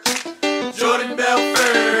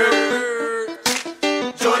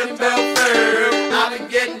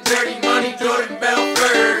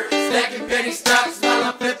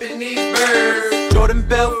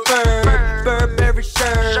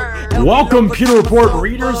Welcome, Pewter Report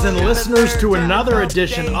readers and listeners, to another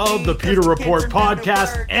edition of the Pewter Report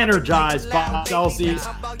podcast, energized by Celsius.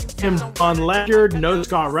 I'm Don Ledyard, no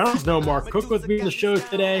Scott Reynolds, no Mark Cook with me in the show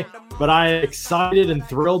today, but I am excited and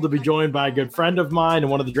thrilled to be joined by a good friend of mine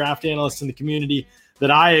and one of the draft analysts in the community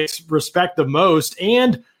that I respect the most.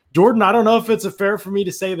 And Jordan, I don't know if it's fair for me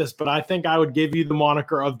to say this, but I think I would give you the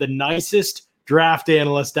moniker of the nicest draft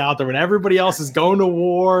analyst out there when everybody else is going to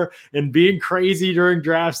war and being crazy during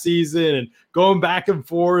draft season and going back and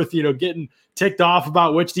forth, getting ticked off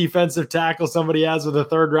about which defensive tackle somebody has with a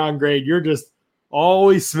third round grade. You're just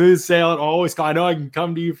always smooth sailing, always. I know I can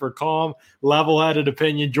come to you for calm, level-headed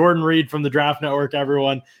opinion. Jordan Reed from the Draft Network,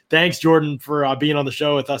 everyone. Thanks, Jordan, for being on the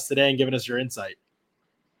show with us today and giving us your insight.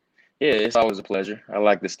 Yeah, it's always a pleasure. I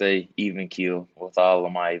like to stay even keel with all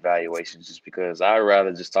of my evaluations just because I'd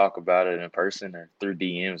rather just talk about it in person or through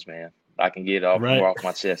DMs, man. I can get more off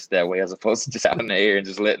my chest that way as opposed to just out in the air and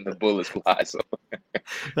just letting the bullets fly. So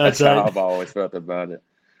that's right. How I've always felt about it.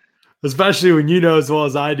 Especially when you know as well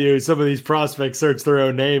as I do, some of these prospects search their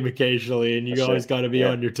own name occasionally, and you always got to be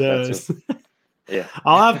on your toes. Yeah,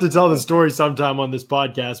 I'll have to tell the story sometime on this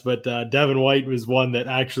podcast, but Devin White was one that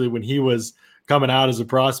actually, when he was coming out as a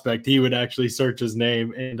prospect, he would actually search his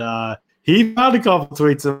name, and he found a couple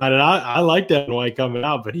tweets about it. I like Devin White coming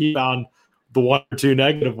out, but he found the one or two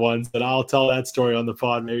negative ones, that I'll tell that story on the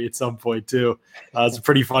pod maybe at some point too. It's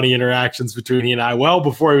pretty funny interactions between he and I, well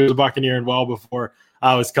before he was a Buccaneer and well before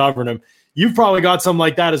I was covering him. You've probably got something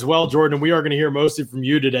like that as well, Jordan, and we are going to hear mostly from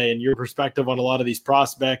you today and your perspective on a lot of these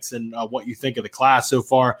prospects and what you think of the class so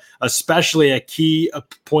far, especially at key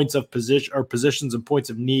points of position or positions and points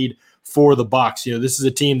of need for the Bucs. This is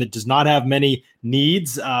a team that does not have many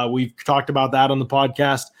needs. We've talked about that on the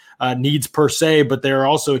podcast, needs per se, but they're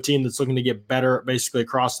also a team that's looking to get better basically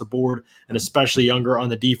across the board, and especially younger on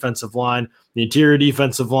the defensive line, the interior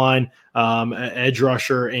defensive line, edge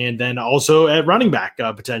rusher, and then also at running back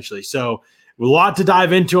potentially. So a lot to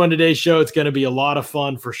dive into on today's show. It's going to be a lot of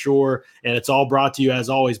fun for sure, and it's all brought to you as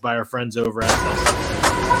always by our friends over at Celsius.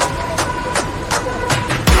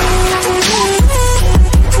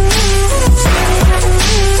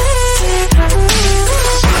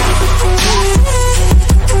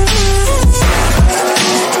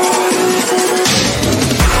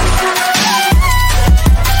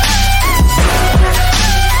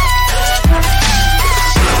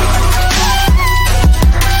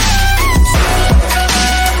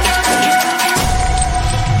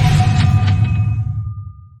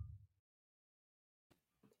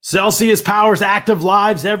 Celsius powers active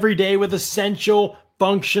lives every day with essential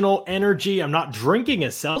functional energy. I'm not drinking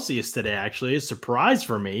a Celsius today, actually. It's a surprise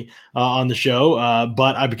for me on the show,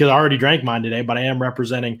 because I already drank mine today, but I am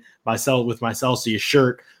representing myself with my Celsius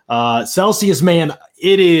shirt. Celsius, man,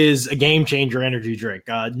 it is a game-changer energy drink.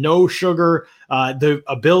 No sugar, the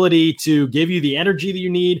ability to give you the energy that you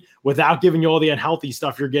need without giving you all the unhealthy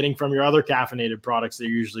stuff you're getting from your other caffeinated products that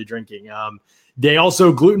you're usually drinking. They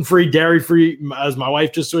also gluten-free, dairy-free, as my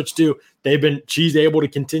wife just switched to. She's able to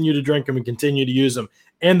continue to drink them and continue to use them.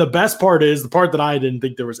 And the best part is, the part that I didn't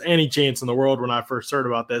think there was any chance in the world when I first heard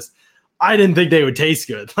about this, I didn't think they would taste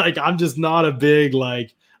good. I'm just not a big,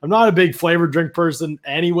 I'm not a big flavored drink person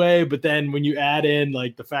anyway. But then when you add in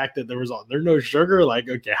the fact that there's no sugar,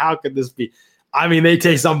 okay, how could this be? I mean, they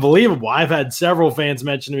taste unbelievable. I've had several fans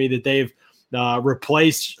mention to me that they've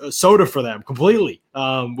replace soda for them completely,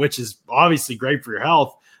 which is obviously great for your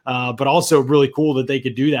health, but also really cool that they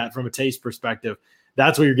could do that from a taste perspective.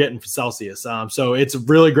 That's what you're getting from Celsius. So it's a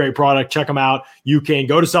really great product. Check them out. You can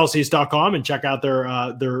go to Celsius.com and check out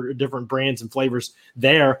their different brands and flavors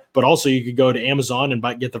there, but also you could go to Amazon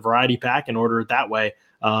and get the variety pack and order it that way.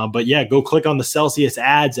 But yeah, go click on the Celsius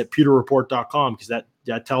ads at pewterreport.com because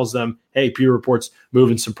that tells them, hey, Pewter Report's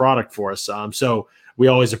moving some product for us. So we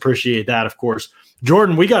always appreciate that, of course.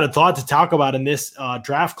 Jordan, we got a lot to talk about in this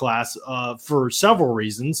draft class for several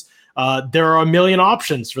reasons. There are a million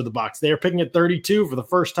options for the Bucs. They are picking at 32 for the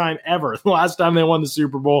first time ever. The last time they won the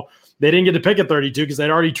Super Bowl, they didn't get to pick at 32 because they'd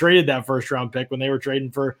already traded that first-round pick when they were trading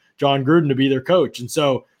for John Gruden to be their coach. And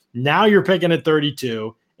so now you're picking at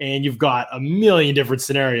 32, and you've got a million different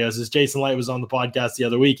scenarios. As Jason Light was on the podcast the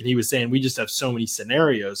other week, and he was saying we just have so many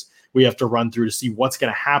scenarios we have to run through to see what's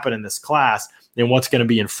going to happen in this class and what's going to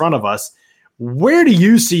be in front of us. Where do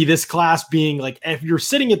you see this class being? If you're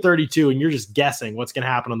sitting at 32 and you're just guessing what's going to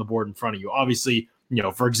happen on the board in front of you, obviously,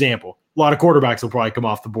 for example, a lot of quarterbacks will probably come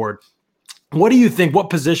off the board. What do you think? What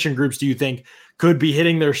position groups do you think could be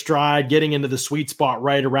hitting their stride, getting into the sweet spot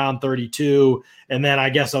right around 32? And then I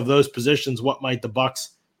guess of those positions, what might the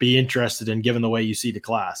Bucs be interested in given the way you see the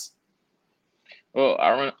class? Well,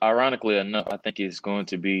 ironically enough, I think it's going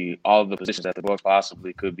to be all the positions that the Bucks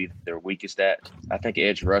possibly could be their weakest at. I think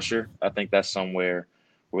edge rusher. I think that's somewhere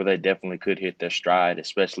where they definitely could hit their stride,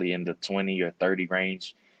 especially in the 20 or 30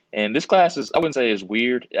 range. And this class is, I wouldn't say it's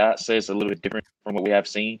weird. I'd say it's a little bit different from what we have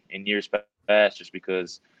seen in years past, just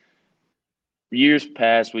because years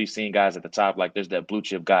past we've seen guys at the top, like there's that blue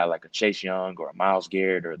chip guy like a Chase Young or a Myles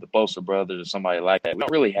Garrett or the Bosa brothers or somebody like that. We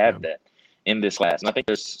don't really have that in this class. And I think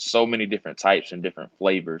there's so many different types and different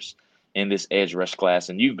flavors in this edge rush class.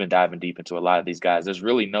 And you've been diving deep into a lot of these guys. There's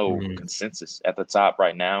really no consensus at the top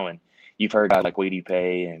right now. And you've heard guys like Wadey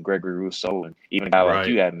Pay and Gregory Rousseau and even a guy like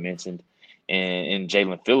you haven't mentioned and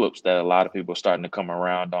Jaelan Phillips that a lot of people are starting to come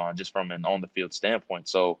around on just from an on the field standpoint.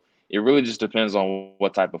 So it really just depends on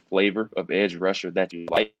what type of flavor of edge rusher that you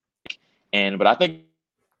like. But I think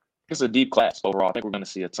it's a deep class overall. I think we're going to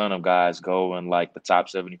see a ton of guys go in like the top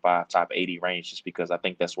 75, top 80 range, just because I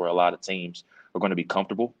think that's where a lot of teams are going to be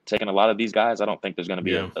comfortable taking a lot of these guys. I don't think there's going to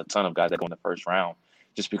be a ton of guys that go in the first round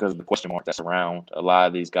just because of the question mark that's around a lot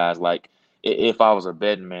of these guys. Like if I was a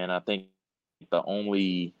betting man, I think the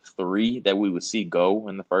only 3 that we would see go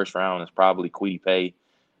in the first round is probably Kwity Paye,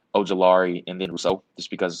 Ojulari, and then Rousseau,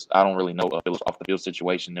 just because I don't really know off the field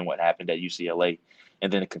situation and what happened at UCLA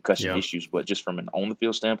and then the concussion issues. But just from an on the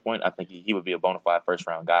field standpoint, I think he would be a bona fide first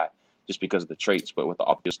round guy just because of the traits. But with the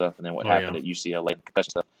off field stuff and then what happened at UCLA, the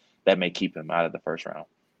concussion stuff, that may keep him out of the first round.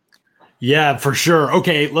 Yeah, for sure.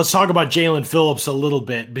 Okay, let's talk about Jaelan Phillips a little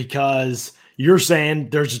bit, because you're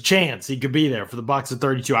saying there's a chance he could be there for the Bucs at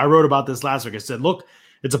 32. I wrote about this last week. I said, look,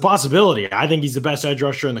 it's a possibility. I think he's the best edge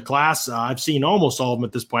rusher in the class. I've seen almost all of them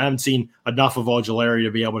at this point. I haven't seen enough of Ojulari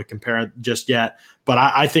to be able to compare it just yet. But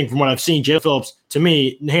I think from what I've seen, Jaelan Phillips, to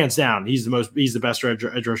me, hands down, he's the best edge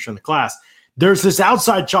rusher in the class. There's this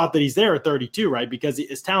outside shot that he's there at 32, right? Because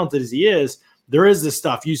as talented as he is, there is this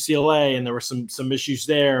stuff, UCLA, and there were some issues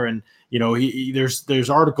there. And, you know, there's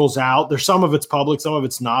articles out. There's some of it's public, some of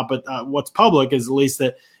it's not. But what's public is at least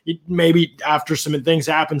that maybe after some things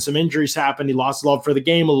happened, some injuries happened, he lost love for the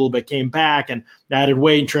game a little bit, came back and added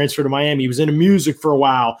weight and transferred to Miami. He was into music for a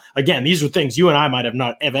while. Again, these are things you and I might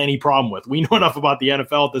not have any problem with. We know enough about the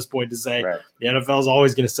NFL at this point to say the NFL is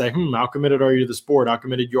always going to say, how committed are you to the sport? How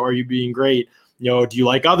committed are you being great? You know, do you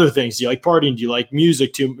like other things? Do you like partying? Do you like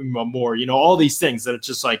music more? You know, all these things that it's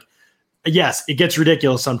just like, yes, it gets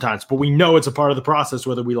ridiculous sometimes, but we know it's a part of the process,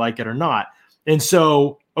 whether we like it or not. And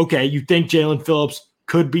so, okay, you think Jaelan Phillips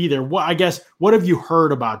could be there. Well, I guess, what have you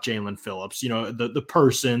heard about Jaelan Phillips? You know, the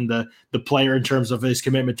person, the player in terms of his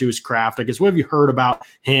commitment to his craft. I guess, what have you heard about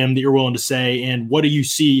him that you're willing to say? And what do you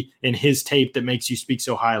see in his tape that makes you speak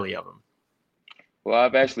so highly of him? Well,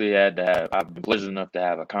 I've been blessed enough to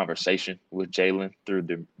have a conversation with Jaelan through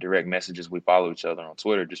the direct messages. We follow each other on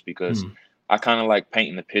Twitter just because I kind of like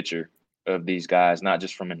painting the picture of these guys, not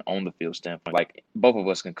just from an on the field standpoint. Like both of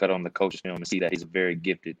us can cut on the coach's film and see that he's a very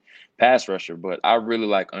gifted pass rusher, but I really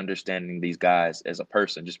like understanding these guys as a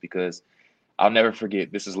person just because I'll never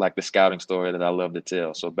forget. This is like the scouting story that I love to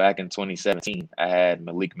tell. So back in 2017, I had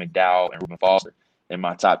Malik McDowell and Reuben Foster in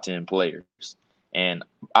my top 10 players. And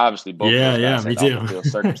obviously both of those guys had off the field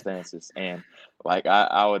circumstances. And like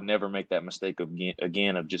I would never make that mistake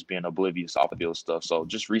again of just being oblivious off the field stuff. So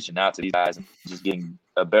just reaching out to these guys and just getting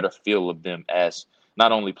a better feel of them as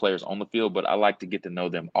not only players on the field, but I like to get to know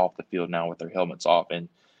them off the field now with their helmets off. And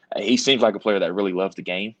he seems like a player that really loves the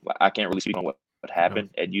game. I can't really speak on what happened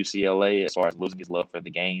at UCLA as far as losing his love for the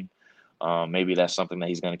game. Maybe that's something that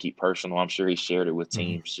he's going to keep personal. I'm sure he shared it with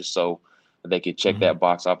teams just so they could check that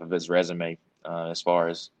box off of his resume as far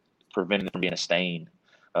as preventing him from being a stain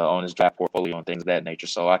on his draft portfolio and things of that nature.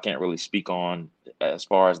 So I can't really speak on as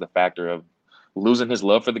far as the factor of losing his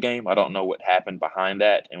love for the game. I don't know what happened behind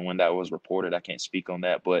that and when that was reported. I can't speak on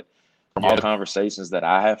that. But from all the conversations that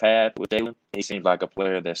I have had with Jaelan, he seems like a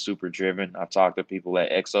player that's super driven. I've talked to people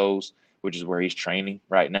at Exos, which is where he's training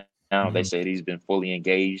right now. They said he's been fully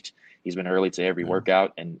engaged. He's been early to every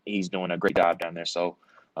workout, and he's doing a great job down there. So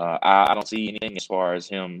I don't see anything as far as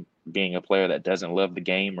him being a player that doesn't love the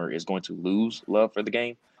game or is going to lose love for the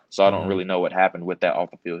game. So I don't really know what happened with that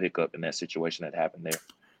off the field hiccup in that situation that happened there.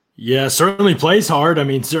 Yeah, certainly plays hard. I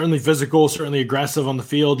mean, certainly physical, certainly aggressive on the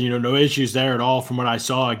field. You know, no issues there at all from what I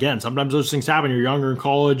saw. Again, sometimes those things happen. You're younger in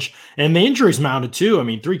college, and the injuries mounted too. I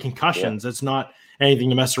mean, 3 concussions. That's not anything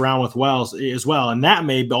to mess around with as well. And that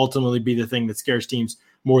may ultimately be the thing that scares teams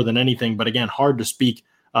more than anything. But again, hard to speak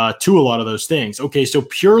to a lot of those things. Okay, so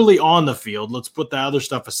purely on the field, let's put the other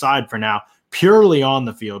stuff aside for now. Purely on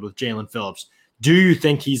the field with Jaelan Phillips, do you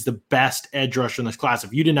think he's the best edge rusher in this class?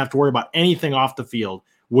 If you didn't have to worry about anything off the field,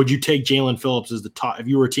 would you take Jaelan Phillips as the top? If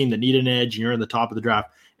you were a team that needed an edge and you're in the top of the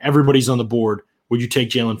draft, everybody's on the board, would you take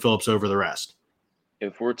Jaelan Phillips over the rest?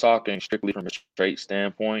 If we're talking strictly from a trait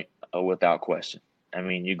standpoint, without question. I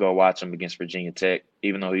mean, you go watch him against Virginia Tech,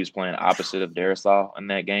 even though he was playing opposite of Darrisaw in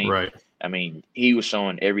that game. Right. I mean, he was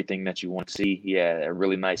showing everything that you want to see. He had a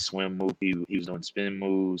really nice swim move. He was doing spin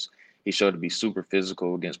moves. He showed to be super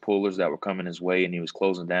physical against pullers that were coming his way, and he was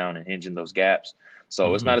closing down and hinging those gaps.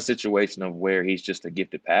 So it's not a situation of where he's just a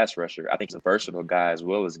gifted pass rusher. I think he's a versatile guy as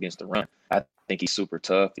well as against the run. I think he's super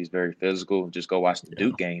tough. He's very physical. Just go watch the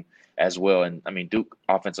Duke game as well. And, I mean, Duke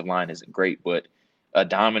offensive line isn't great, but a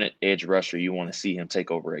dominant edge rusher, you want to see him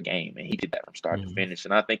take over a game. And he did that from start to finish.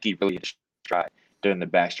 And I think he really tried during the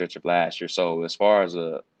backstretch of last year. So as far as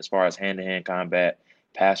hand-to-hand combat,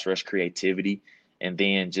 pass rush creativity, and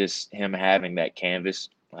then just him having that canvas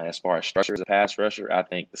as far as structure as a pass rusher, I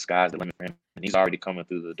think the sky's the limit for him. And he's already coming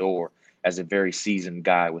through the door as a very seasoned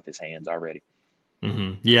guy with his hands already.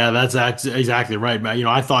 Yeah, that's exactly right. You know,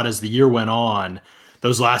 I thought as the year went on,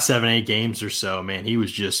 those last 7-8 games or so, man, he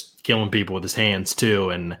was just killing people with his hands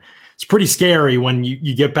too. And it's pretty scary when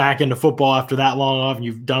you get back into football after that long off and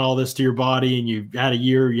you've done all this to your body and you've had a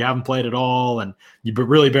year you haven't played at all and you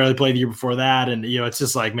really barely played the year before that. And, you know, it's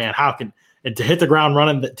just like, man, how can – and to hit the ground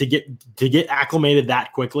running, to get acclimated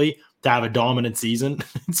that quickly, to have a dominant season,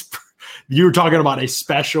 you were talking about a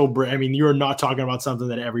special – I mean, you are not talking about something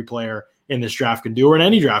that every player in this draft can do or in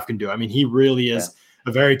any draft can do. I mean, he really is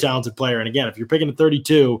a very talented player. And, again, if you're picking at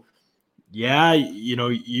 32, you know,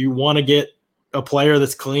 you want to get a player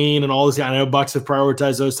that's clean and all this. I know Bucks have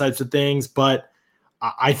prioritized those types of things, but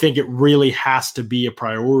I think it really has to be a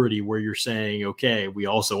priority where you're saying, okay, we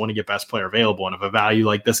also want to get best player available. And if a value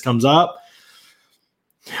like this comes up,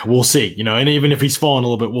 we'll see, you know, and even if he's fallen a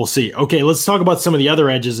little bit, we'll see. Okay, let's talk about some of the other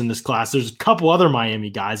edges in this class. There's a couple other Miami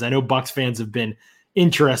guys. I know Bucks fans have been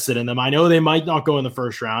interested in them. I know they might not go in the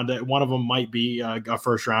first round. One of them might be a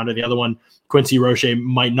first rounder. The other one, Quincy Roche,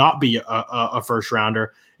 might not be a first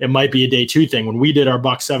rounder. It might be a day 2 thing. When we did our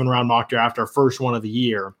Bucks 7-round mock draft, our first one of the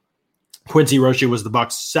year, Quincy Roche was the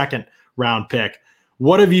Bucks' 2nd round pick.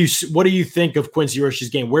 What do you think of Quincy Roche's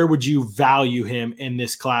game? Where would you value him in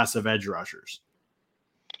this class of edge rushers?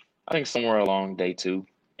 I think somewhere along day 2.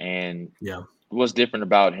 And what's different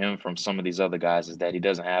about him from some of these other guys is that he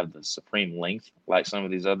doesn't have the supreme length like some of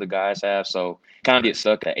these other guys have. So kind of gets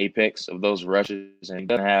stuck at the apex of those rushes, and he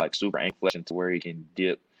doesn't have like super ankle flexion to where he can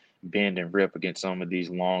dip, bend, and rip against some of these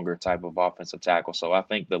longer type of offensive tackles. So I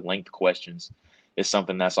think the length questions is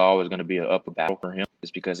something that's always going to be an upper battle for him.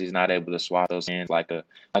 It's because he's not able to swat those hands like a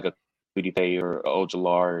Kudipe or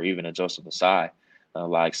Ojalar or even a Joseph Asai.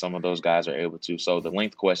 Like some of those guys are able to. So the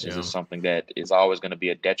length questions is something that is always going to be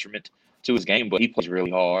a detriment to his game, but he plays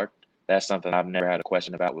really hard. That's something I've never had a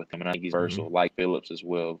question about with him. And I think he's versatile, like Phillips as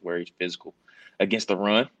well, where he's physical against the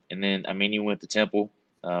run. And then, I mean, he went to Temple.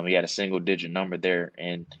 He had a single-digit number there.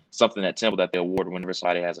 And something at Temple that they award whenever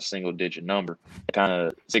somebody has a single-digit number, it kind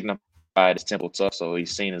of signified his Temple tough. So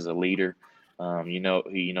he's seen as a leader.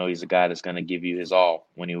 He's a guy that's going to give you his all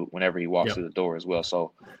whenever he walks through the door as well.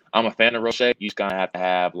 So I'm a fan of Roche. You just kind of have to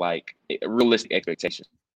have like a realistic expectations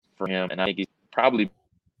for him. And I think he's probably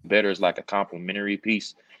better as like a complementary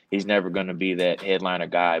piece. He's never going to be that headliner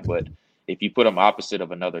guy. But if you put him opposite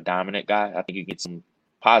of another dominant guy, I think you get some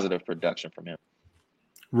positive production from him.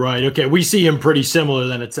 Right. Okay. We see him pretty similar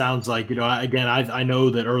then, it sounds like. You know, again, I know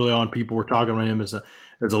that early on people were talking about him as a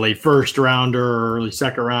late first rounder or early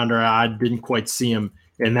second rounder. I didn't quite see him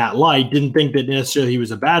in that light. Didn't think that necessarily he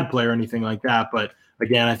was a bad player or anything like that. But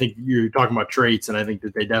again, I think you're talking about traits, and I think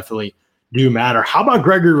that they definitely do matter. How about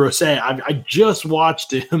Gregory Rousseau? I just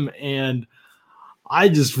watched him, and I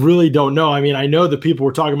just really don't know. I mean, I know that people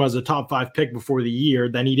were talking about as a top 5 pick before the year.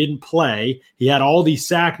 Then he didn't play. He had all these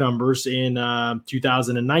sack numbers in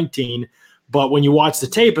 2019. But when you watch the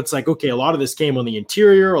tape, it's like, okay, a lot of this came on the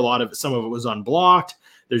interior. Some of it was unblocked.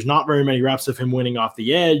 There's not very many reps of him winning off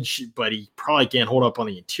the edge, but he probably can't hold up on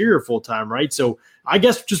the interior full time, right? So I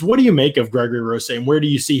guess just what do you make of Gregory Rousseau, and where do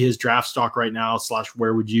you see his draft stock right now, /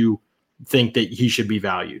 where would you think that he should be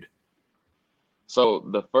valued? So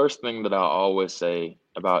the first thing that I always say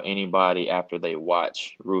about anybody after they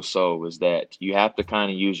watch Rousseau is that you have to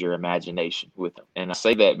kind of use your imagination with him. And I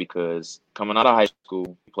say that because coming out of high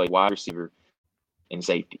school, he played wide receiver and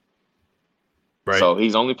safety. Right. So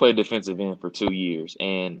he's only played defensive end for 2 years.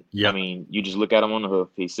 And, I mean, you just look at him on the hoof.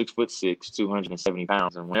 He's 6'6", 270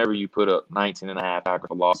 pounds. And whenever you put up 19.5 tackles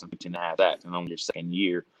for loss and 15.5 sacks and on your second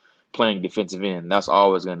year playing defensive end, that's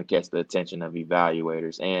always going to catch the attention of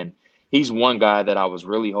evaluators. And he's one guy that I was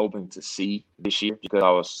really hoping to see this year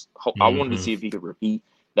because I wanted to see if he could repeat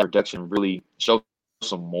that production, really show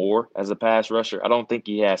some more as a pass rusher. I don't think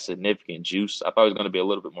he has significant juice. I thought he was going to be a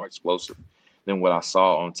little bit more explosive than what I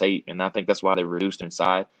saw on tape. And I think that's why they reduced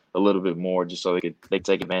inside a little bit more, just so they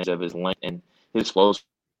take advantage of his length, and his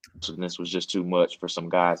explosiveness was just too much for some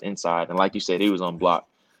guys inside. And like you said, he was on block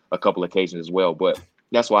a couple of occasions as well. But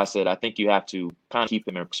that's why I said I think you have to kind of keep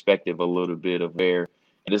him in perspective a little bit of where,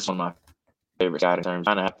 and this is one of my favorite side in terms,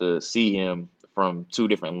 kind of have to see him from two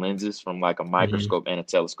different lenses, from like a microscope and a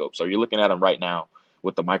telescope. So you're looking at him right now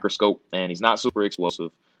with the microscope, and he's not super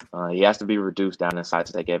explosive. He has to be reduced down inside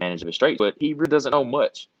to take advantage of his straight, but he really doesn't know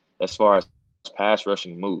much as far as pass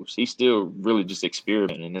rushing moves. He's still really just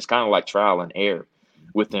experimenting, and it's kind of like trial and error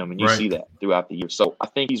with him, and you see that throughout the year. So I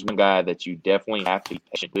think he's one guy that you definitely have to be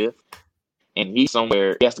patient with, and he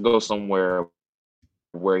has to go somewhere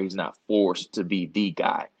where he's not forced to be the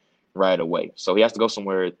guy right away. So he has to go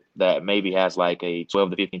somewhere that maybe has like a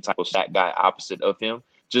 12 to 15 type of sack guy opposite of him,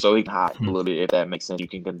 just so he can hide a little bit, if that makes sense. You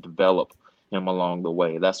can develop him along the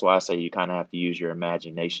way. That's why I say you kind of have to use your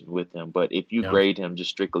imagination with him. But if you grade him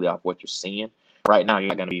just strictly off what you're seeing right now, you're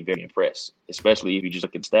not going to be very impressed, especially if you just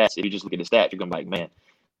look at stats. If you just look at the stats, you're going to be like, man,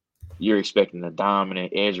 you're expecting a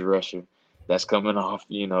dominant edge rusher that's coming off,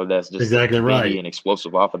 that's just exactly right and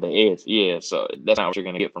explosive off of the edge. Yeah, so that's not what you're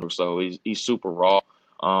going to get from Rousseau. He's super raw.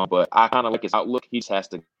 But I kind of like his outlook. He just has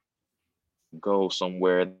to go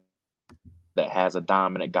somewhere that has a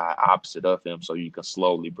dominant guy opposite of him, so you can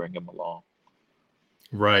slowly bring him along.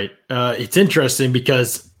 Right. It's interesting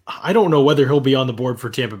because I don't know whether he'll be on the board for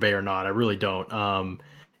Tampa Bay or not. I really don't.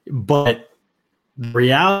 But the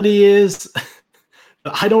reality is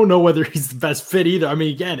I don't know whether he's the best fit either. I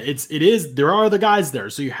mean, again, there are the guys there.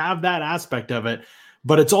 So you have that aspect of it,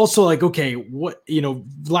 but it's also like, okay,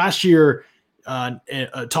 last year,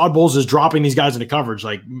 Todd Bowles is dropping these guys into coverage.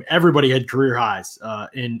 Like everybody had career highs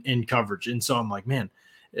in coverage. And so I'm like, man,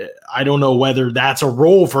 I don't know whether that's a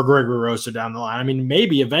role for Gregory Rousseau down the line. I mean,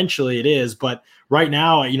 maybe eventually it is, but right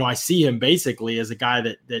now, I see him basically as a guy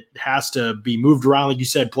that has to be moved around. Like you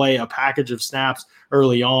said, play a package of snaps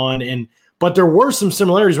early on. But there were some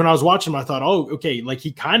similarities when I was watching him. I thought, oh, okay, like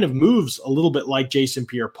he kind of moves a little bit like Jason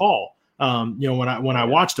Pierre-Paul. When I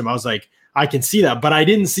watched him, I was like, I can see that, but I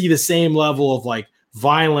didn't see the same level of like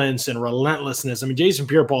violence and relentlessness. I mean, Jason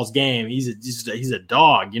Pierre-Paul's game, he's a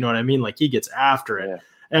dog. You know what I mean? Like he gets after it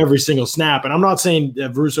every single snap. And I'm not saying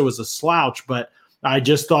that Rousseau is a slouch, but I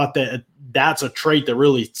just thought that that's a trait that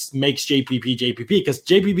really makes JPP because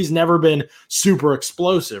JPP's never been super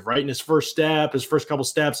explosive, right? In his first couple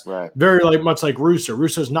steps, very much like Rousseau.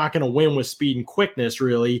 Rousseau's not going to win with speed and quickness,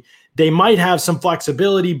 really. They might have some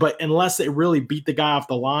flexibility, but unless they really beat the guy off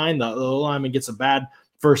the line, the lineman gets a bad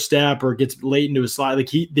first step or gets late into his slide,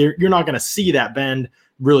 like you're not going to see that bend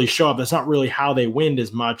really show up. That's not really how they win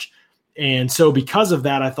as much. And so because of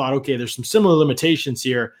that, I thought, okay, there's some similar limitations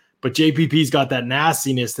here, but JPP's got that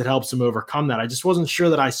nastiness that helps him overcome that. I just wasn't sure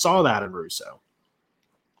that I saw that in Rousseau.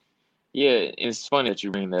 Yeah, it's funny that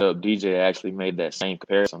you bring that up. DJ actually made that same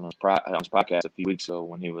comparison on his podcast a few weeks ago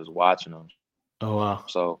when he was watching them. Oh, wow.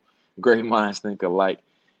 So great minds think alike.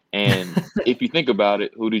 And if you think about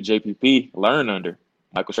it, who did JPP learn under?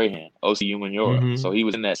 Michael Strahan, OCU Umenyiora. Mm-hmm. So he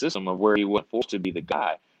was in that system of where he wasn't forced to be the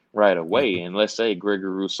guy right away. And let's say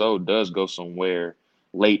Gregory Rousseau does go somewhere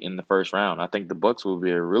late in the first round. I think the Bucs will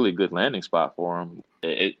be a really good landing spot for him.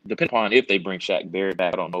 It depends upon if they bring Shaq Barrett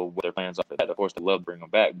back. I don't know what their plans are for that. Of course, they love to bring him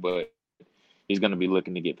back, but he's going to be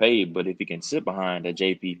looking to get paid. But if he can sit behind a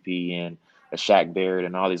JPP and a Shaq Barrett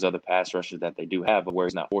and all these other pass rushers that they do have, where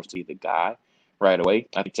he's not forced to be the guy right away,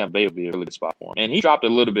 I think Tampa Bay will be a really good spot for him. And he dropped a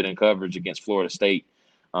little bit in coverage against Florida State,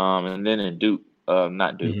 and then in Duke,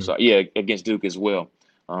 not Duke. Mm-hmm. So yeah, against Duke as well.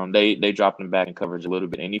 They dropped him back in coverage a little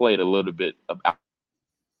bit, and he played a little bit of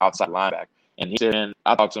outside linebacker. And he said, and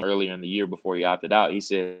I talked to him earlier in the year before he opted out, he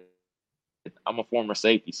said, I'm a former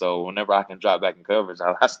safety, so whenever I can drop back in coverage,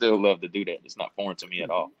 I still love to do that. It's not foreign to me at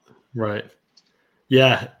all. Right.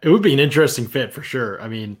 Yeah, it would be an interesting fit for sure. I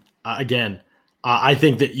mean, again, I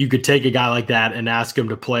think that you could take a guy like that and ask him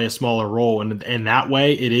to play a smaller role, and in that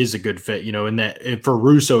way, it is a good fit. And that for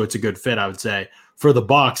Rousseau, it's a good fit, I would say. For the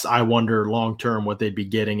Bucs, I wonder long term what they'd be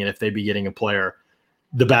getting, and if they'd be getting a player,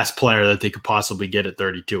 the best player that they could possibly get at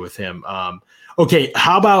 32 with him. Okay,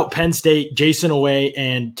 how about Penn State, Jason Oweh,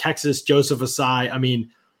 and Texas, Joseph Asai? I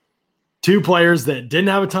mean, two players that didn't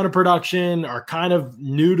have a ton of production, are kind of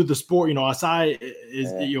new to the sport. Asai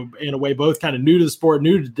is, in a way, both kind of new to the sport,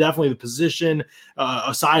 new to definitely the position.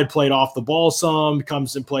 Asai had played off the ball some,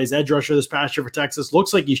 comes and plays edge rusher this past year for Texas.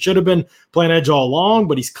 Looks like he should have been playing edge all along,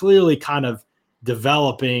 but he's clearly kind of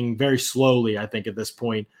developing very slowly, I think, at this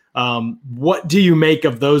point. What do you make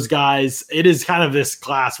of those guys? It is kind of this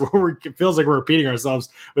class where it feels like we're repeating ourselves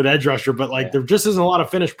with edge rusher, but like there just isn't a lot of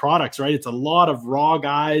finished products, right? It's a lot of raw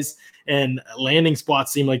guys, and landing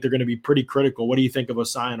spots seem like they're going to be pretty critical. What do you think of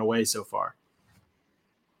Osai and Oweh so far?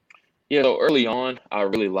 Yeah, so early on, I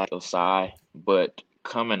really liked Osai, but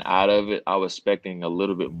coming out of it, I was expecting a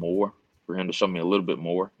little bit more for him to show me a little bit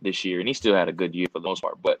more this year, and he still had a good year for the most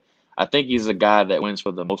part. But I think he's a guy that wins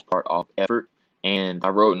for the most part off effort. And I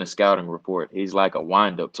wrote in the scouting report, he's like a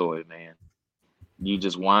wind-up toy, man. You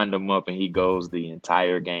just wind him up and he goes the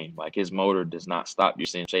entire game. Like his motor does not stop. You're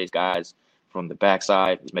seeing chase guys from the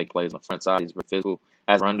backside. He's making plays on the front side. He's very physical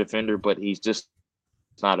as a run defender, but he's just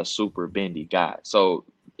not a super bendy guy. So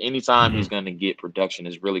anytime he's going to get production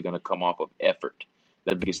is really going to come off of effort.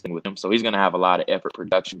 That's the biggest thing with him. So he's going to have a lot of effort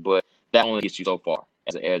production, but that only gets you so far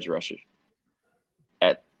as an edge rusher.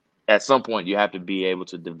 At some point, you have to be able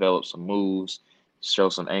to develop some moves, show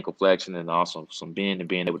some ankle flexion, and also some bend and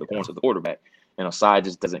being able to point to the quarterback. And Osai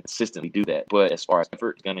just doesn't consistently do that. But as far as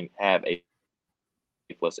effort, he's going to have a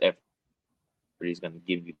plus effort. He's going to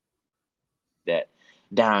give you that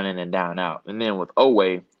down in and down out. And then with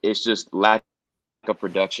Oweh, it's just lack of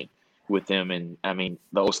production with him. And, I mean,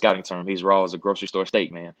 the old scouting term, he's raw as a grocery store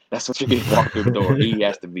steak, man. That's what you get walking through the door. He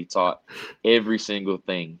has to be taught every single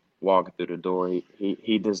thing walking through the door.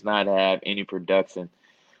 He does not have any production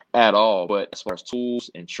at all. But as far as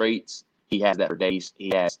tools and traits, he has that for days.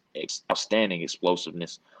 He has outstanding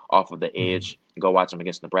explosiveness off of the edge. Go watch him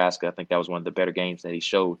against Nebraska. I think that was one of the better games that he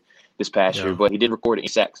showed this past year. But he did record it in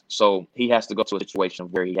sacks. So he has to go to a situation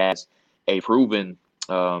where he has a proven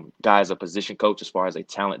guy as a position coach as far as a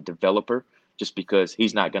talent developer, just because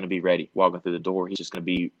he's not going to be ready walking through the door. He's just going to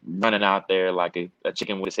be running out there like a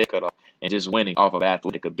chicken with his head cut off and just winning off of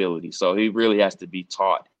athletic ability. So he really has to be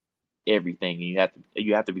taught everything. You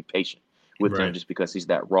have to be patient with him just because he's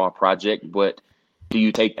that raw project. But do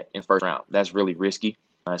you take that in first round? That's really risky,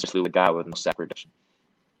 especially with a guy with no sack reduction.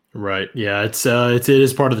 Right. Yeah, it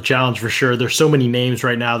is part of the challenge for sure. There's so many names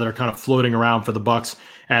right now that are kind of floating around for the Bucs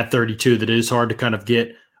at 32 that it is hard to kind of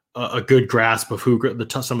get a good grasp of who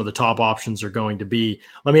some of the top options are going to be.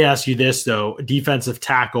 Let me ask you this, though. Defensive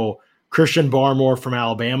tackle Christian Barmore from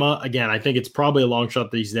Alabama. Again, I think it's probably a long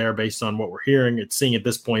shot that he's there based on what we're hearing and seeing at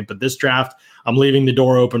this point. But this draft, I'm leaving the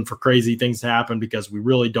door open for crazy things to happen because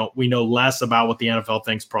we know less about what the NFL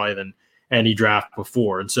thinks probably than any draft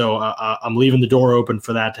before. And so I'm leaving the door open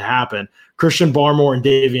for that to happen. Christian Barmore and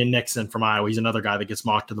Davian Nixon from Iowa. He's another guy that gets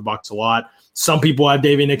mocked to the Bucs a lot. Some people have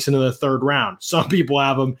Davian Nixon in the third round. Some people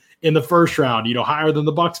have him in the first round, higher than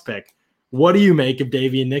the Bucs pick. What do you make of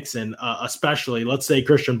Davian Nixon, especially? Let's say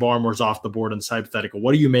Christian Barmore's off the board in this hypothetical.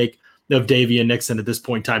 What do you make of Davian Nixon at this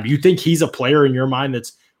point in time? Do you think he's a player in your mind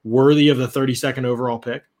that's worthy of the 32nd overall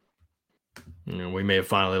pick? We may have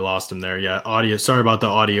finally lost him there. Yeah, audio. Sorry about the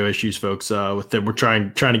audio issues, folks. With them, we're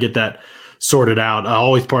trying to get that sorted out.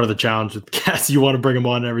 Always part of the challenge with guests. You want to bring them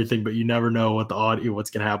on and everything, but you never know what's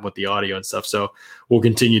going to happen with the audio and stuff. So we'll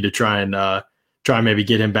continue to try and maybe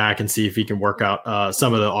get him back and see if he can work out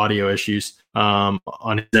some of the audio issues on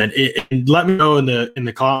his end. And let me know in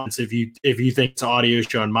the comments if you think it's an audio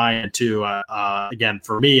issue on my end too. Again,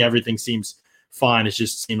 for me, everything seems fine. It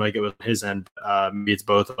just seemed like it was his end. Maybe it's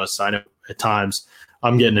both of us. I know at times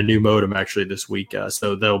I'm getting a new modem actually this week,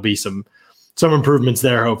 so there'll be some improvements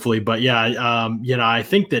there hopefully. But yeah, I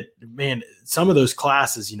think that, man, some of those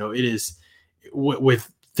classes, it is with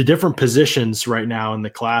the different positions right now in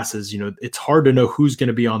the classes, it's hard to know who's going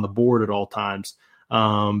to be on the board at all times,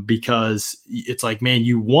 because it's like, man,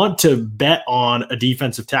 you want to bet on a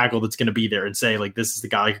defensive tackle that's going to be there and say, like, this is the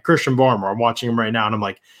guy, like Christian Barmore. I'm watching him right now, and I'm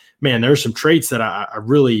like, man, there's some traits that I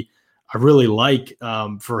really like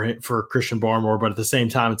for Christian Barmore, but at the same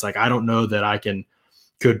time, it's like I don't know that I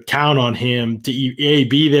could count on him to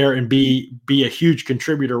be there and be a huge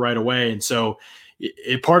contributor right away. And so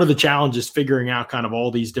part of the challenge is figuring out kind of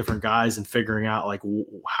all these different guys and figuring out like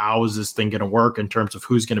how is this thing going to work in terms of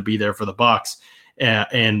who's going to be there for the Bucs,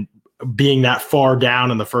 and being that far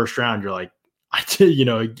down in the first round, you're like,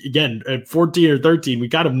 again, at 14 or 13, we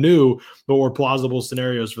kind of knew what were plausible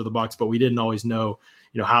scenarios for the Bucs, but we didn't always know,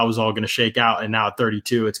 how it was all going to shake out. And now at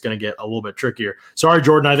 32, it's going to get a little bit trickier. Sorry,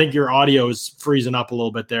 Jordan, I think your audio is freezing up a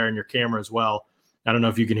little bit there and your camera as well. I don't know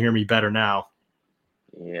if you can hear me better now.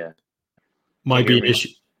 Yeah. Might be an issue.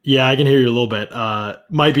 Yeah, I can hear you a little bit.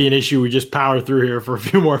 Might be an issue. We just power through here for a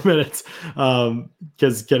few more minutes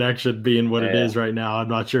because connection being what it is right now. I'm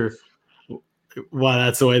not sure why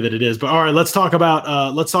that's the way that it is. But all right, let's talk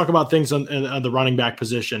about things on the running back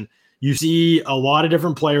position. You see a lot of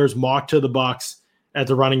different players mocked to the Bucs at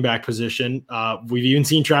the running back position. We've even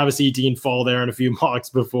seen Travis Etienne fall there in a few mocks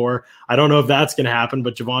before. I don't know if that's going to happen,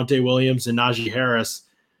 but Javonte Williams and Najee Harris,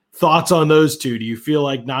 thoughts on those two? Do you feel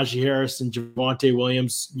like Najee Harris and Javonte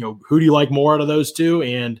Williams, who do you like more out of those two?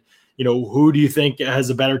 And, who do you think has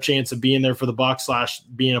a better chance of being there for the Bucs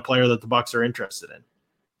 / being a player that the Bucs are interested in?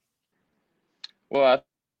 Well, I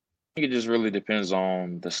think it just really depends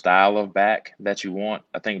on the style of back that you want.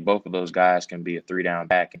 I think both of those guys can be a 3-down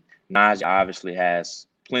back. And Najee obviously has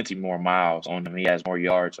plenty more miles on him. He has more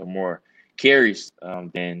yards or more carries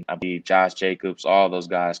than, I believe, Josh Jacobs, all those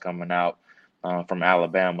guys coming out from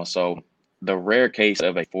Alabama. So the rare case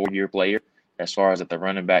of a 4-year player, as far as at the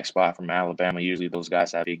running back spot from Alabama, usually those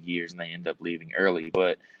guys have big years and they end up leaving early.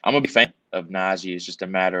 But I'm a big fan of Najee. It's just a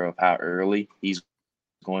matter of how early he's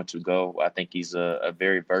going to go. I think he's a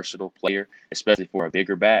very versatile player, especially for a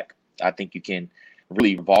bigger back. I think you can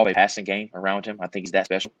really evolve a passing game around him. I think he's that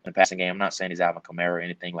special in the passing game. I'm not saying he's Alvin Kamara or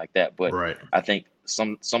anything like that, but right. I think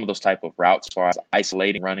some of those type of routes, as far as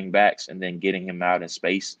isolating running backs and then getting him out in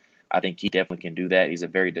space, I think he definitely can do that. He's a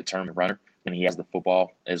very determined runner, and he has the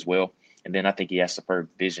football as well. And then I think he has superb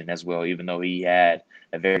vision as well, even though he had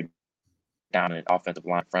a very dominant offensive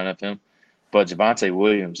line in front of him. But Javonte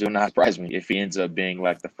Williams, it will not surprise me if he ends up being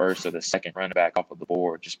like the first or the second running back off of the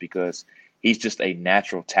board, just because he's just a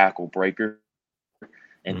natural tackle breaker.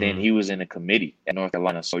 And then he was in a committee at North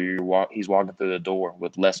Carolina, so he's walking through the door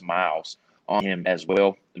with less miles on him as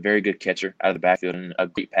well. A very good catcher out of the backfield and a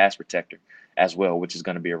great pass protector as well, which is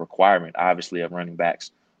going to be a requirement, obviously, of running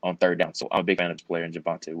backs on third down. So I'm a big fan of this player in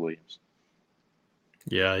Javonte Williams.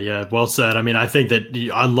 Yeah, well said. I mean, I think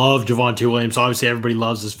that I love Javonte Williams. Obviously, everybody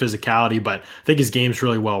loves his physicality, but I think his game's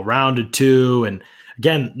really well-rounded too. And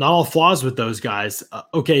again, not all flaws with those guys.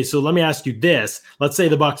 Okay, so let me ask you this. Let's say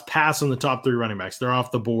the Bucs pass on the top 3 running backs. They're off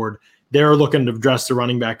the board. They're looking to address the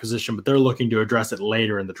running back position, but they're looking to address it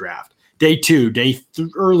later in the draft. Day 2,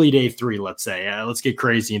 early day 3, let's say. Let's get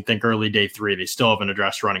crazy and think early day 3. They still haven't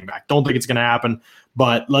addressed running back. Don't think it's going to happen,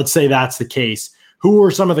 but let's say that's the case. Who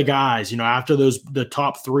are some of the guys, after the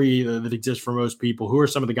top 3 that exist for most people, who are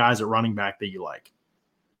some of the guys at running back that you like?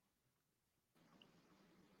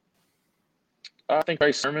 I think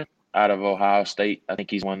Trey Sermon out of Ohio State. I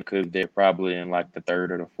think he's one that could be probably in like the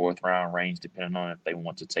 3rd or the 4th round range, depending on if they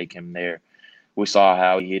want to take him there. We saw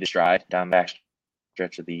how he hit his stride down the back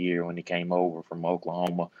stretch of the year when he came over from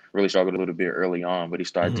Oklahoma. Really struggled a little bit early on, but he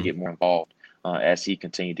started to get more involved. As he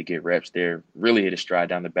continued to get reps there, really hit a stride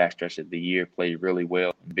down the backstretch of the year, played really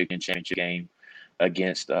well in the Big Ten championship game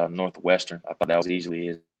against Northwestern. I thought that was easily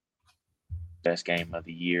his best game of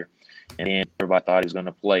the year. And then everybody thought he was going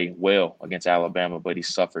to play well against Alabama, but he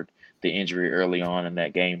suffered the injury early on in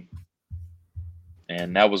that game.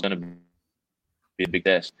 And that was going to be a big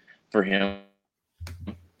test for him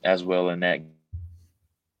as well in that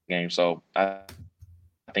game. So I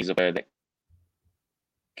think he's a player that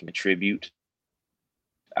can contribute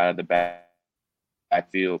out of the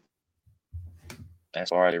backfield as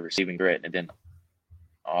far as a receiving threat, and then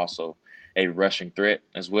also a rushing threat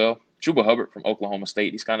as well. Chuba Hubbard from Oklahoma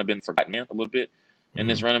State, he's kind of been forgotten a little bit in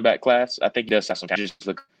this running back class. I think he does have some time. Just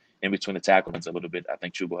look in between the tackles a little bit. I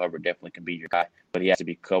think Chuba Hubbard definitely can be your guy, but he has to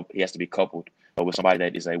be coupled with somebody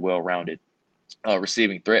that is a well-rounded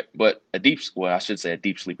receiving threat, but a deep sleeper. He's not a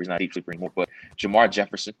deep sleeper anymore, but Jamar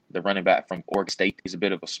Jefferson, the running back from Oregon State, he's a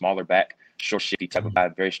bit of a smaller back, short, shifty type of guy,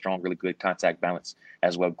 very strong, really good contact balance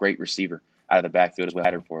as well. Great receiver out of the backfield as well.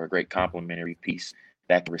 Had him for a great complementary piece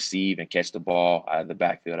that can receive and catch the ball out of the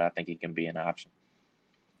backfield. I think he can be an option.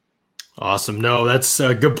 Awesome. No, that's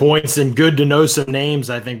good points and good to know some names.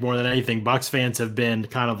 I think more than anything, Bucs fans have been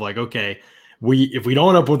kind of like, okay, if we don't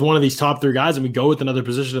end up with one of these top 3 guys and we go with another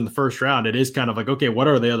position in the first round, it is kind of like, okay, what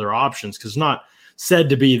are the other options? Because it's not said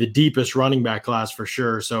to be the deepest running back class for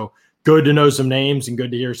sure. So good to know some names and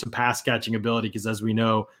good to hear some pass catching ability, because as we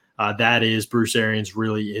know, that is Bruce Arians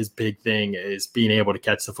really his big thing, is being able to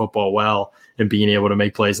catch the football well and being able to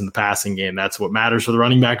make plays in the passing game. That's what matters for the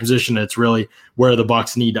running back position. It's really where the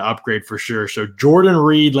Bucs need to upgrade for sure. So Jordan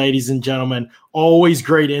Reed, ladies and gentlemen, always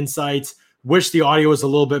great insights. Wish the audio was a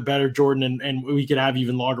little bit better, Jordan, and we could have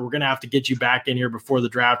even longer. We're going to have to get you back in here before the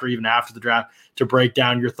draft or even after the draft to break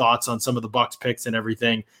down your thoughts on some of the Bucs picks and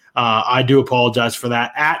everything. I do apologize for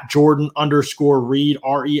that. At Jordan_Reed,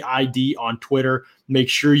 REID on Twitter. Make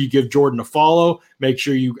sure you give Jordan a follow. Make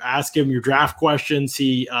sure you ask him your draft questions.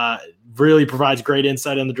 He really provides great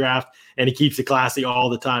insight on the draft, and he keeps it classy all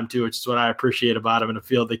the time too, which is what I appreciate about him in a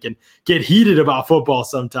field that can get heated about football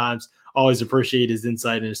sometimes. Always appreciate his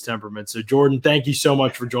insight and his temperament. So, Jordan, thank you so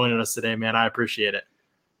much for joining us today, man. I appreciate it.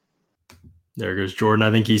 There goes Jordan.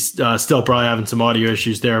 I think he's still probably having some audio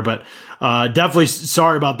issues there, but definitely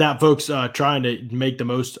sorry about that, folks. Trying to make the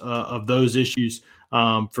most of those issues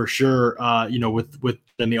for sure. With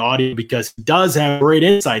the audio, because he does have great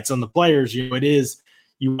insights on the players. You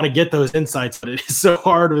want to get those insights, but it is so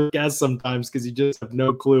hard to guess sometimes because you just have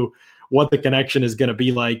no clue what the connection is going to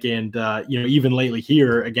be like. And, even lately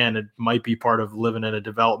here, again, it might be part of living in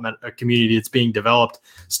a community that's being developed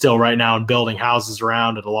still right now and building houses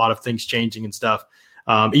around and a lot of things changing and stuff.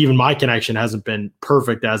 Even my connection hasn't been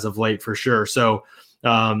perfect as of late for sure. So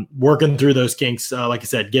working through those kinks, like I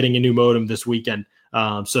said, getting a new modem this weekend.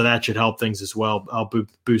 So that should help things as well. I'll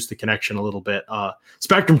boost the connection a little bit.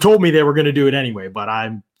 Spectrum told me they were going to do it anyway, but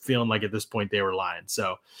I'm feeling like at this point they were lying.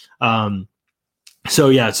 So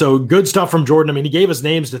good stuff from Jordan. I mean, he gave us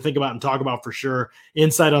names to think about and talk about for sure.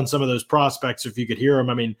 Insight on some of those prospects, if you could hear them.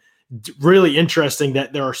 I mean, really interesting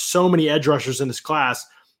that there are so many edge rushers in this class.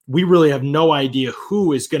 We really have no idea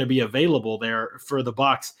who is going to be available there for the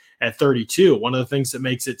Bucs at 32. One of the things that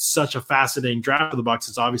makes it such a fascinating draft for the Bucs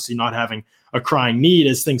is obviously not having a crying need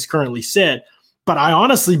as things currently sit. But I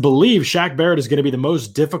honestly believe Shaq Barrett is going to be the most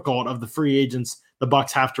difficult of the free agents the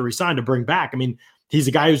Bucs have to resign to bring back. I mean, he's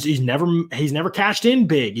a guy he's never cashed in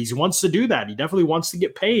big. He wants to do that. He definitely wants to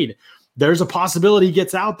get paid. There's a possibility he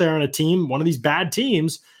gets out there on a team, one of these bad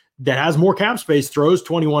teams that has more cap space, throws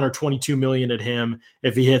 21 or 22 million at him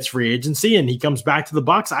if he hits free agency and he comes back to the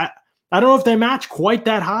Bucs. I don't know if they match quite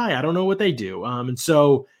that high. I don't know what they do. And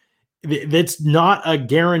so it's not a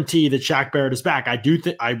guarantee that Shaq Barrett is back. I do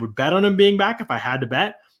think I would bet on him being back if I had to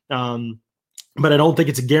bet. But I don't think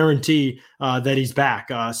it's a guarantee that he's back.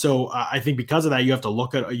 So I think because of that, you have to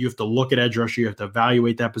look at edge rusher. You have to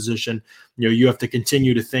evaluate that position. You have to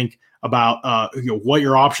continue to think about what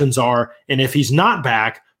your options are. And if he's not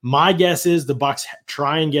back, my guess is the Bucs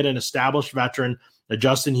try and get an established veteran, a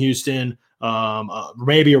Justin Houston,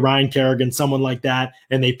 maybe a Ryan Kerrigan, someone like that,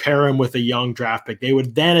 and they pair him with a young draft pick. They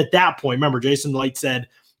would then at that point, remember Jason Light said,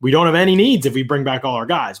 we don't have any needs if we bring back all our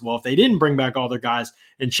guys. Well, if they didn't bring back all their guys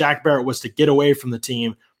and Shaq Barrett was to get away from the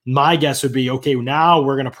team, my guess would be, okay, now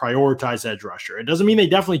we're going to prioritize edge rusher. It doesn't mean they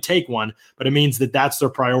definitely take one, but it means that that's their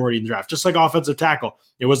priority in the draft. Just like offensive tackle,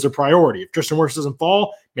 it was their priority. If Tristan Wirfs doesn't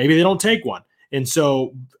fall, maybe they don't take one. And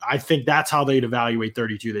so I think that's how they'd evaluate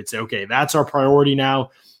 32. They'd say, okay, that's our priority now.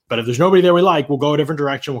 But if there's nobody there we like, we'll go a different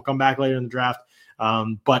direction. We'll come back later in the draft.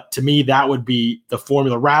 But to me, that would be the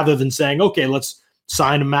formula rather than saying, okay, let's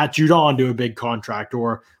sign a Matt Judon to a big contract,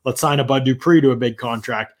 or let's sign a Bud Dupree to a big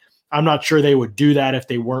contract. I'm not sure they would do that if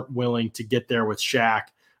they weren't willing to get there with Shaq.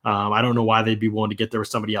 I don't know why they'd be willing to get there with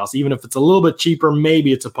somebody else. Even if it's a little bit cheaper,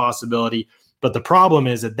 maybe it's a possibility. But the problem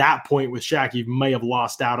is at that point with Shaq, you may have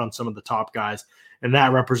lost out on some of the top guys, and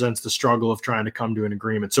that represents the struggle of trying to come to an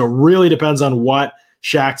agreement. So it really depends on what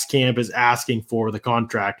Shaq's camp is asking for the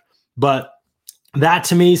contract. But that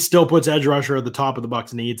to me still puts edge rusher at the top of the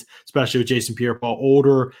Bucs needs, especially with Jason Pierre-Paul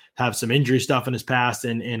older, have some injury stuff in his past,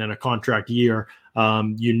 and in a contract year.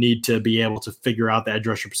 You need to be able to figure out the edge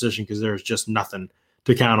rusher position because there's just nothing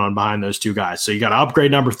to count on behind those two guys. So you got to upgrade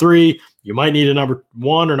number 3. You might need a number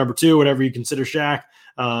 1 or number 2, whatever you consider Shaq.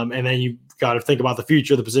 And then you got to think about the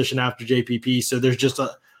future of the position after JPP. So there's just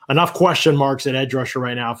enough question marks at edge rusher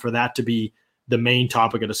right now for that to be the main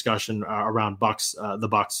topic of discussion around the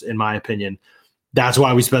Bucs, in my opinion. That's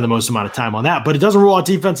why we spend the most amount of time on that. But it doesn't rule out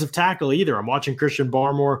defensive tackle either. I'm watching Christian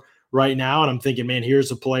Barmore right now, and I'm thinking, man,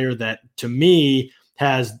 here's a player that, to me,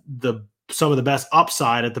 has some of the best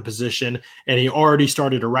upside at the position, and he already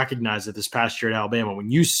started to recognize it this past year at Alabama.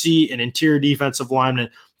 When you see an interior defensive lineman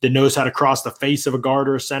that knows how to cross the face of a guard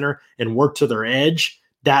or a center and work to their edge,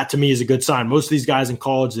 that, to me, is a good sign. Most of these guys in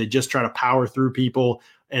college, they just try to power through people,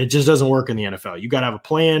 and it just doesn't work in the NFL. You got to have a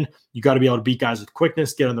plan. You got to be able to beat guys with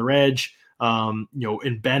quickness, get on their edge,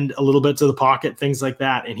 and bend a little bit to the pocket, things like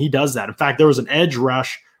that. And he does that. In fact, there was an edge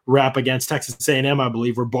rush rep against Texas A&M, I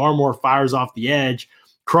believe, where Barmore fires off the edge,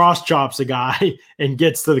 cross chops a guy, and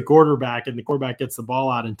gets to the quarterback, and the quarterback gets the ball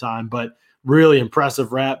out in time. But really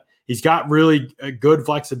impressive rep. He's got really good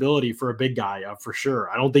flexibility for a big guy, for sure.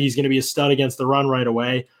 I don't think he's going to be a stud against the run right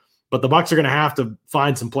away, but the Bucs are going to have to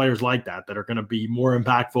find some players like that are going to be more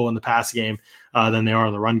impactful in the pass game than they are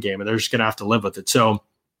in the run game, and they're just going to have to live with it. So,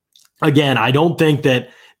 again, I don't think that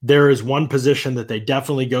there is one position that they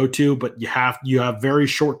definitely go to, but you have very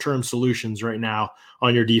short-term solutions right now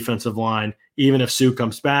on your defensive line. Even if Sue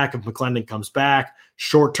comes back, if McClendon comes back,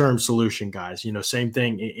 short-term solution guys. Same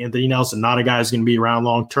thing. Anthony Nelson, not a guy who's going to be around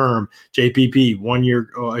long-term. JPP, 1 year,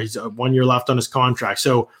 he's 1 year left on his contract.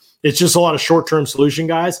 So it's just a lot of short-term solution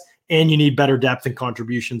guys, and you need better depth and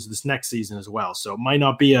contributions this next season as well. So it might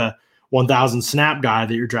not be a 1,000 snap guy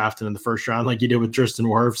that you're drafting in the first round, like you did with Tristan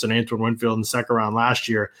Wirfs and Antoine Winfield in the second round last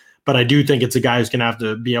year. But I do think it's a guy who's going to have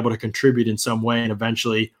to be able to contribute in some way and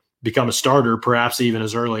eventually become a starter, perhaps even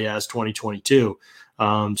as early as 2022.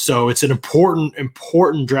 So it's an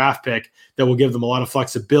important draft pick that will give them a lot of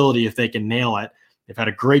flexibility if they can nail it. They've had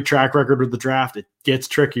a great track record with the draft. It gets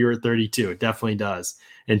trickier at 32. It definitely does.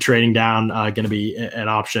 And trading down going to be an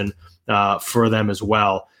option for them as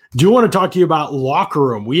well. Do want to talk to you about Locker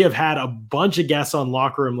Room. We have had a bunch of guests on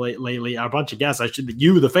Locker Room lately. A bunch of guests,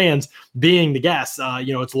 you, the fans, being the guests.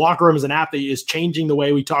 It's Locker Room is an app that is changing the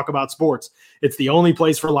way we talk about sports. It's the only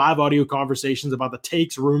place for live audio conversations about the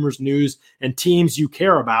takes, rumors, news, and teams you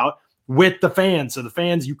care about with the fans. So the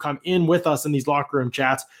fans, you come in with us in these Locker Room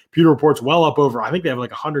chats. Pewter Report's well up over, I think they have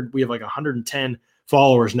like 100. We have like 110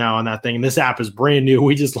 followers now on that thing. And this app is brand new.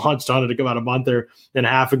 We just launched on it about a month and a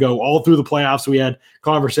half ago. All through the playoffs, we had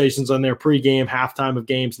conversations on there pregame, halftime of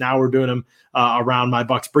games. Now we're doing them around my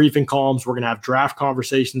Bucks briefing columns. We're going to have draft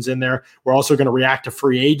conversations in there. We're also going to react to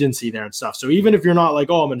free agency there and stuff. So even if you're not like,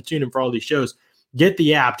 oh, I'm going to tune in for all these shows, get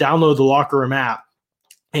the app, download the Locker Room app,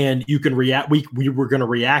 and you can react. We were going to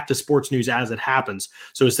react to sports news as it happens.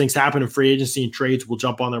 So as things happen in free agency and trades, we'll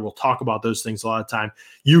jump on there. We'll talk about those things a lot of time.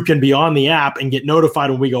 You can be on the app and get notified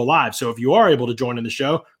when we go live. So if you are able to join in the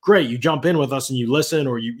show, great. You jump in with us and you listen,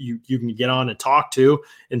 or you can get on and talk to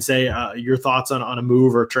and say your thoughts on a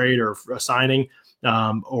move or a trade or a signing.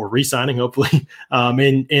 Or re-signing, hopefully.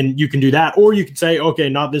 And you can do that. Or you can say, okay,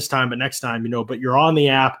 not this time, but next time, but you're on the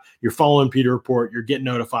app, you're following Pewter Report, you're getting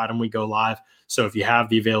notified when we go live. So if you have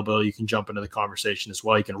the availability, you can jump into the conversation as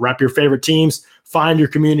well. You can rep your favorite teams, find your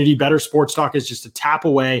community. Better Sports Talk is just a tap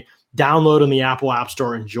away. Download on the Apple App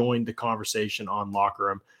Store and join the conversation on Locker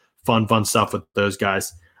Room. Fun stuff with those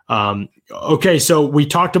guys. Okay, so we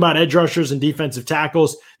talked about edge rushers and defensive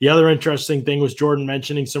tackles. The other interesting thing was Jordan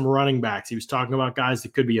mentioning some running backs. He was talking about guys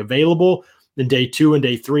that could be available in day 2 and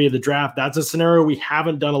day 3 of the draft. That's a scenario we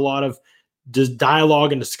haven't done a lot of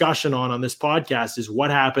dialogue and discussion on this podcast, is what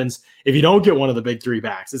happens if you don't get one of the big 3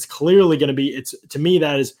 backs. It's clearly going to be, to me,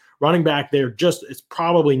 that is running back. It's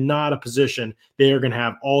probably not a position they are going to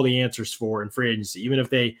have all the answers for in free agency. Even if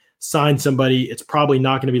they sign somebody, it's probably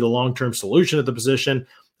not going to be the long-term solution at the position.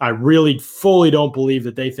 I really fully don't believe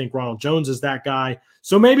that they think Ronald Jones is that guy.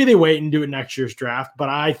 So maybe they wait and do it next year's draft, but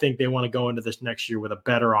I think they want to go into this next year with a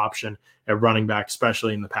better option at running back,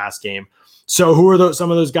 especially in the pass game. So who are some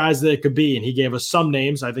of those guys that it could be? And he gave us some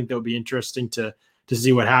names. I think that would be interesting to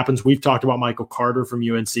see what happens. We've talked about Michael Carter from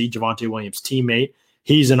UNC, Javonte Williams' teammate.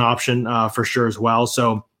 He's an option for sure as well.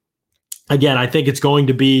 So again, I think it's going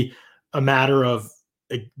to be a matter of,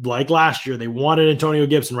 like last year, they wanted Antonio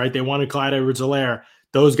Gibson, right? They wanted Clyde Edwards-Helaire.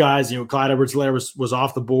 Those guys, Clyde Edwards-Helaire was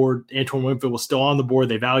off the board. Antoine Winfield was still on the board.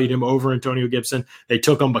 They valued him over Antonio Gibson. They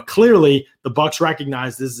took him, but clearly the Bucks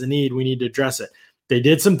recognized this is a need. We need to address it. They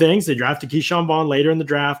did some things. They drafted Keyshawn Vaughn later in the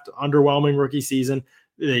draft, underwhelming rookie season.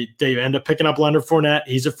 They end up picking up Leonard Fournette.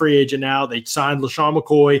 He's a free agent now. They signed LaShawn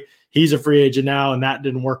McCoy. He's a free agent now, and that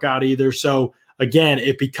didn't work out either. So again,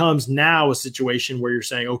 it becomes now a situation where you're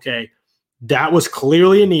saying, okay, that was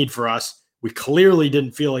clearly a need for us. We clearly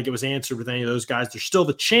didn't feel like it was answered with any of those guys. There's still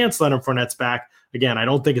the chance Leonard Fournette's back. Again, I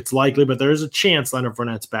don't think it's likely, but there is a chance Leonard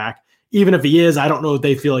Fournette's back. Even if he is, I don't know if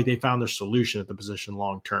they feel like they found their solution at the position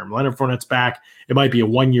long term. Leonard Fournette's back. It might be a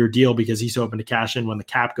 1-year deal because he's hoping to cash in when the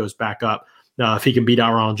cap goes back up, if he can beat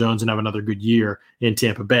out Ronald Jones and have another good year in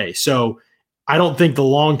Tampa Bay. So I don't think the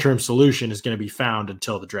long-term solution is going to be found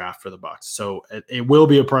until the draft for the Bucks. So it will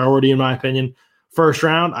be a priority, in my opinion. First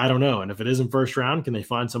round, I don't know. And if it isn't first round, can they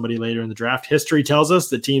find somebody later in the draft? History tells us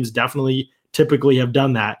that teams typically have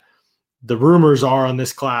done that. The rumors are on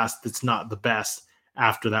this class that's not the best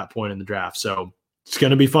after that point in the draft. So it's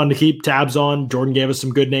going to be fun to keep tabs on. Jordan gave us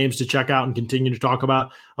some good names to check out and continue to talk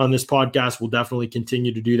about on this podcast. We'll definitely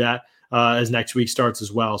continue to do that as next week starts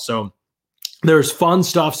as well. So there's fun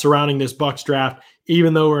stuff surrounding this Bucks draft,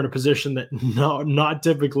 even though we're in a position that not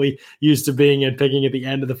typically used to being in, picking at the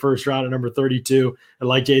end of the first round at number 32. And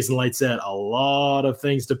like Jason Light said, a lot of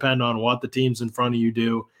things depend on what the teams in front of you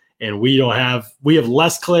do. And we have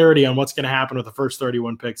less clarity on what's going to happen with the first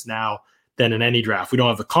 31 picks now than in any draft. We don't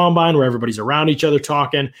have the combine where everybody's around each other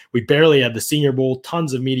talking. We barely had the Senior Bowl.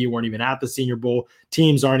 Tons of media weren't even at the Senior Bowl.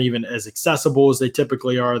 Teams aren't even as accessible as they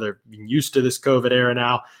typically are. They're used to this COVID era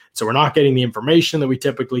now. So we're not getting the information that we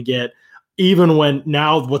typically get. Even when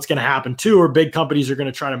now what's going to happen too, are big companies are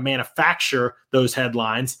going to try to manufacture those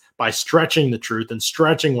headlines by stretching the truth and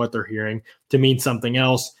stretching what they're hearing to mean something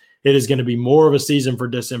else. It is going to be more of a season for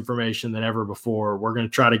disinformation than ever before. We're going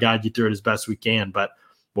to try to guide you through it as best we can, but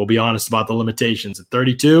we'll be honest about the limitations. At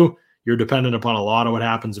 32, you're dependent upon a lot of what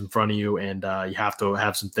happens in front of you, and you have to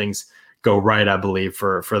have some things go right, I believe,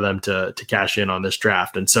 for them to cash in on this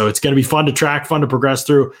draft. And so it's going to be fun to track, fun to progress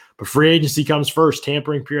through. But free agency comes first.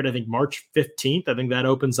 Tampering period, I think March 15th. I think that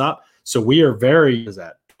opens up. So we are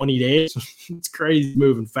 20 days? It's crazy,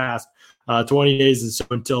 moving fast. 20 days and so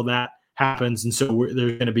until that happens. And so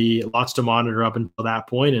there's going to be lots to monitor up until that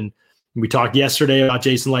point. And we talked yesterday about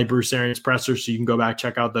Jason Light, Bruce Arians presser, so you can go back,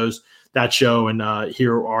 check out that show and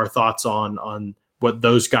hear our thoughts on what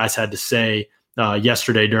those guys had to say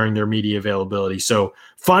yesterday during their media availability. So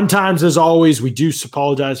fun times as always. We do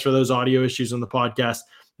apologize for those audio issues on the podcast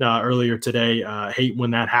earlier today. Hate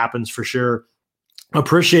when that happens for sure.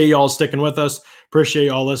 Appreciate y'all sticking with us. Appreciate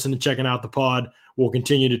y'all listening, checking out the pod. We'll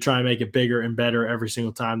continue to try and make it bigger and better every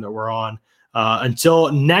single time that we're on.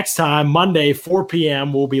 Until next time, Monday, 4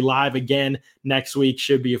 p.m., we'll be live again next week.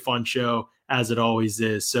 Should be a fun show, as it always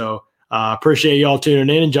is. So appreciate y'all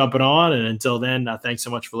tuning in and jumping on. And until then, thanks so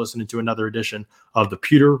much for listening to another edition of the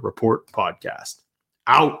Pewter Report podcast.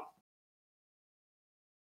 Out.